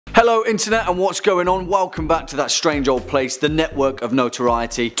Hello internet, and what's going on? Welcome back to that strange old place, the network of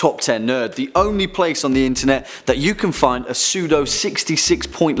notoriety, Top 10 Nerd, the only place on the internet that you can find a pseudo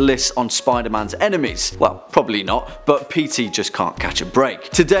 66-point list on Spider-Man's enemies. Well, probably not, but PT just can't catch a break.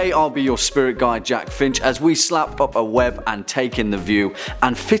 Today I'll be your spirit guide Jack Finch as we slap up a web and take in the view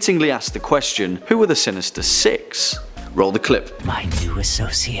and fittingly ask the question, who are the Sinister Six? Roll the clip. My new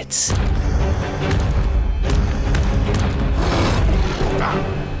associates.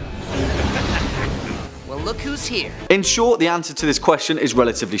 Look who's here. In short, the answer to this question is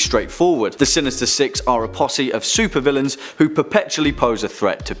relatively straightforward. The Sinister Six are a posse of supervillains who perpetually pose a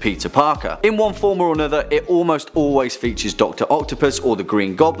threat to Peter Parker. In one form or another, it almost always features Doctor Octopus or the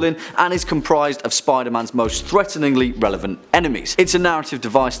Green Goblin and is comprised of Spider-Man's most threateningly relevant enemies. It's a narrative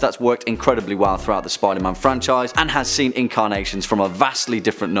device that's worked incredibly well throughout the Spider-Man franchise and has seen incarnations from a vastly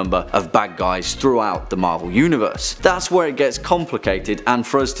different number of bad guys throughout the Marvel Universe. That's where it gets complicated, and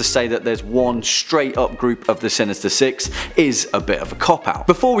for us to say that there's one straight up group of the Sinister Six is a bit of a cop-out.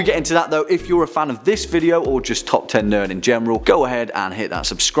 Before we get into that though, if you're a fan of this video or just Top 10 Nerd in general, go ahead and hit that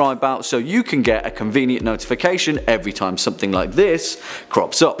subscribe button so you can get a convenient notification every time something like this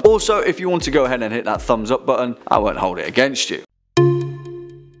crops up. Also, if you want to go ahead and hit that thumbs up button, I won't hold it against you.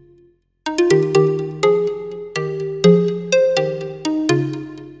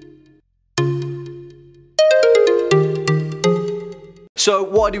 So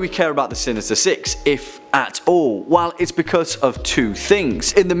why do we care about the Sinister Six, if at all? Well, it's because of two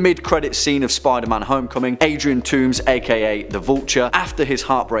things. In the mid-credits scene of Spider-Man Homecoming, Adrian Toomes, aka the Vulture, after his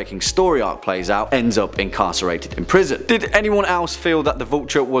heartbreaking story arc plays out, ends up incarcerated in prison. Did anyone else feel that the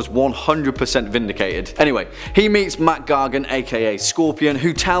Vulture was 100% vindicated? Anyway, he meets Mac Gargan, aka Scorpion,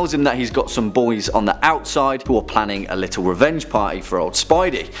 who tells him that he's got some boys on the outside who are planning a little revenge party for old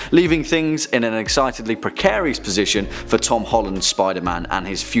Spidey, leaving things in an excitedly precarious position for Tom Holland's Spider-Man and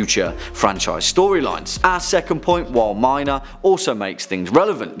his future franchise storylines. Our second point, while minor, also makes things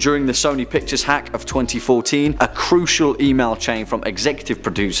relevant. During the Sony Pictures hack of 2014, a crucial email chain from executive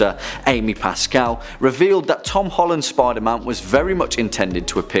producer Amy Pascal revealed that Tom Holland's Spider-Man was very much intended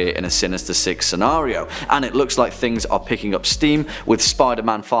to appear in a Sinister Six scenario, and it looks like things are picking up steam with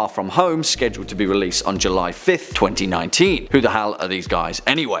Spider-Man Far From Home scheduled to be released on July 5th, 2019. Who the hell are these guys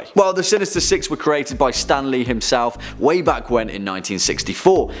anyway? Well, the Sinister Six were created by Stan Lee himself way back when in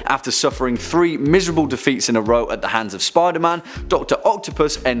 1964. After suffering 3 miserable defeats in a row at the hands of Spider-Man, Doctor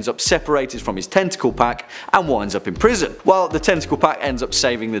Octopus ends up separated from his tentacle pack and winds up in prison. Well, the tentacle pack ends up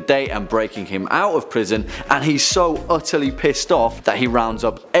saving the day and breaking him out of prison, and he's so utterly pissed off that he rounds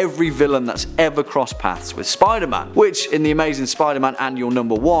up every villain that's ever crossed paths with Spider-Man, which in the Amazing Spider-Man Annual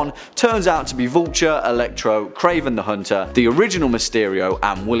 #1 turns out to be Vulture, Electro, Kraven the Hunter, the original Mysterio,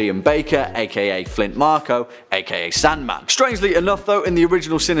 and William Baker, aka Flint Marko, aka Sandman. Strangely enough though, in the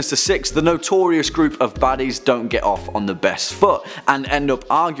original Sinister Six, the notorious group of baddies don't get off on the best foot and end up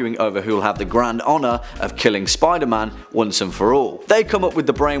arguing over who'll have the grand honour of killing Spider-Man once and for all. They come up with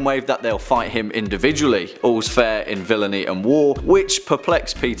the brainwave that they'll fight him individually. All's fair in villainy and war, which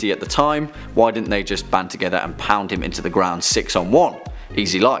perplexed PT at the time. Why didn't they just band together and pound him into the ground 6-on-1?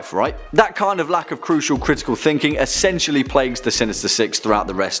 Easy life, right? That kind of lack of crucial critical thinking essentially plagues the Sinister Six throughout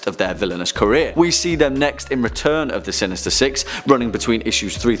the rest of their villainous career. We see them next in Return of the Sinister Six, running between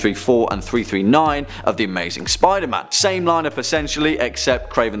issues 334 and 339 of The Amazing Spider-Man. Same lineup essentially,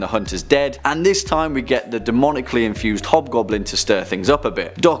 except Kraven the Hunter's dead, and this time we get the demonically infused Hobgoblin to stir things up a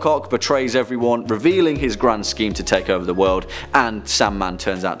bit. Doc Ock betrays everyone, revealing his grand scheme to take over the world, and Sandman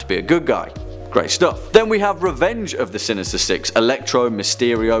turns out to be a good guy. Great stuff. Then we have Revenge of the Sinister Six. Electro,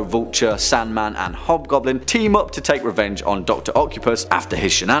 Mysterio, Vulture, Sandman and Hobgoblin team up to take revenge on Doctor Octopus after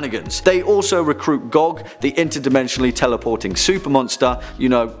his shenanigans. They also recruit Gog, the interdimensionally teleporting super monster, you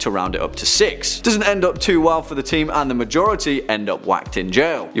know, to round it up to 6. Doesn't end up too well for the team, and the majority end up whacked in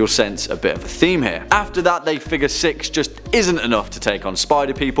jail. You'll sense a bit of a theme here. After that, they figure 6 just isn't enough to take on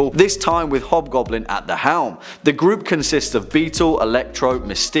Spider People, this time with Hobgoblin at the helm. The group consists of Beetle, Electro,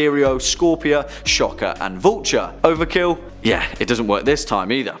 Mysterio, Scorpio, Shocker and Vulture. Overkill? Yeah, it doesn't work this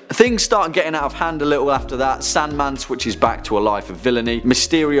time either. Things start getting out of hand a little after that. Sandman switches back to a life of villainy,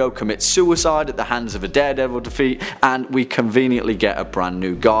 Mysterio commits suicide at the hands of a Daredevil defeat, and we conveniently get a brand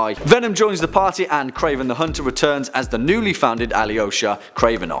new guy. Venom joins the party and Kraven the Hunter returns as the newly founded Alyosha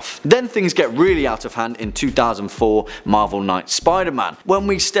Kravenoff. Then things get really out of hand in 2004 Marvel Knights Spider-Man, when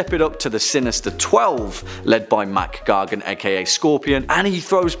we step it up to the Sinister 12, led by Mac Gargan aka Scorpion, and he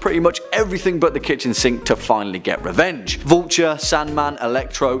throws pretty much everything but the kitchen sink to finally get revenge. Vulture, Sandman,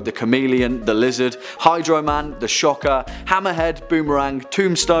 Electro, the Chameleon, the Lizard, Hydro Man, the Shocker, Hammerhead, Boomerang,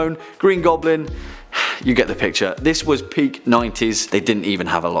 Tombstone, Green Goblin. you get the picture. This was peak 90s, they didn't even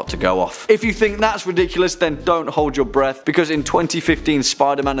have a lot to go off. If you think that's ridiculous, then don't hold your breath, because in 2015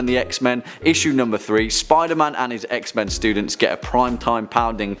 Spider-Man and the X-Men, issue number 3, Spider-Man and his X-Men students get a primetime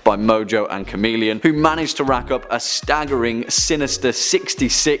pounding by Mojo and Chameleon, who managed to rack up a staggering sinister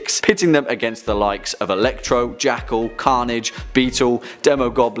 66, pitting them against the likes of Electro, Jackal, Carnage, Beetle, Demo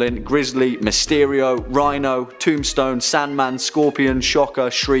Goblin, Grizzly, Mysterio, Rhino, Tombstone, Sandman, Scorpion,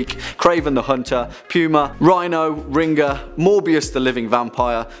 Shocker, Shriek, Kraven the Hunter, Puma, Rhino, Ringer, Morbius the Living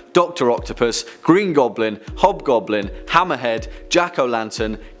Vampire, Doctor Octopus, Green Goblin, Hobgoblin, Hammerhead,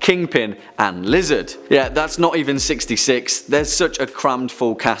 Jack-O-Lantern, Kingpin, and Lizard. Yeah, that's not even 66. There's such a crammed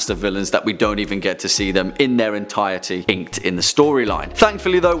full cast of villains that we don't even get to see them in their entirety inked in the storyline.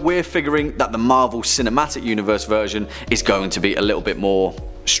 Thankfully though, we're figuring that the Marvel Cinematic Universe version is going to be a little bit more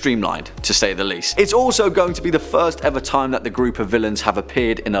streamlined, to say the least. It's also going to be the first ever time that the group of villains have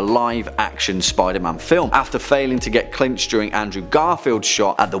appeared in a live-action Spider-Man film, after failing to get clinched during Andrew Garfield's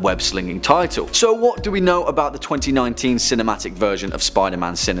shot at the web-slinging title. So what do we know about the 2019 cinematic version of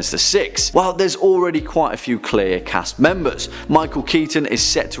Spider-Man Sinister Six? Well, there's already quite a few clear cast members. Michael Keaton is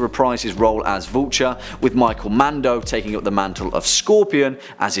set to reprise his role as Vulture, with Michael Mando taking up the mantle of Scorpion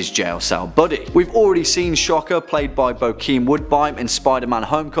as his jail cell buddy. We've already seen Shocker, played by Bokeem Woodbine in Spider-Man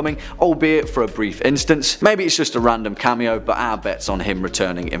Homecoming, albeit for a brief instance. Maybe it's just a random cameo, but our bet's on him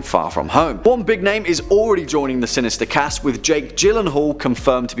returning in Far From Home. One big name is already joining the Sinister cast, with Jake Gyllenhaal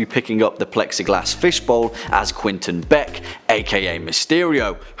confirmed to be picking up the plexiglass fishbowl as Quentin Beck, aka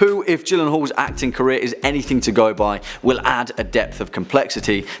Mysterio, who, if Gyllenhaal's acting career is anything to go by, will add a depth of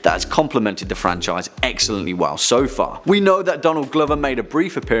complexity that has complemented the franchise excellently well so far. We know that Donald Glover made a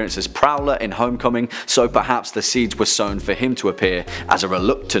brief appearance as Prowler in Homecoming, so perhaps the seeds were sown for him to appear as a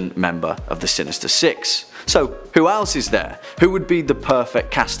reluctant member of the Sinister Six. So who else is there? Who would be the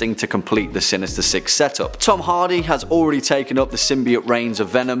perfect casting to complete the Sinister Six setup? Tom Hardy has already taken up the symbiote reins of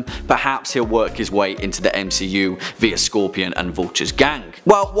Venom. Perhaps he'll work his way into the MCU via Scorpion and Vulture's gang.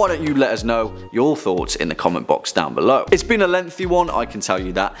 Well, why don't you let us know your thoughts in the comment box down below. It's been a lengthy one, I can tell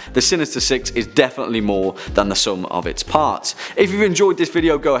you that. The Sinister Six is definitely more than the sum of its parts. If you've enjoyed this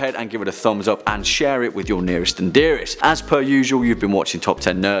video, go ahead and give it a thumbs up and share it with your nearest and dearest. As per usual, you've been watching Top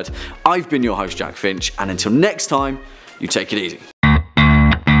 10 Nerd. I've been your host, Jack Finch, and until next time, you take it easy.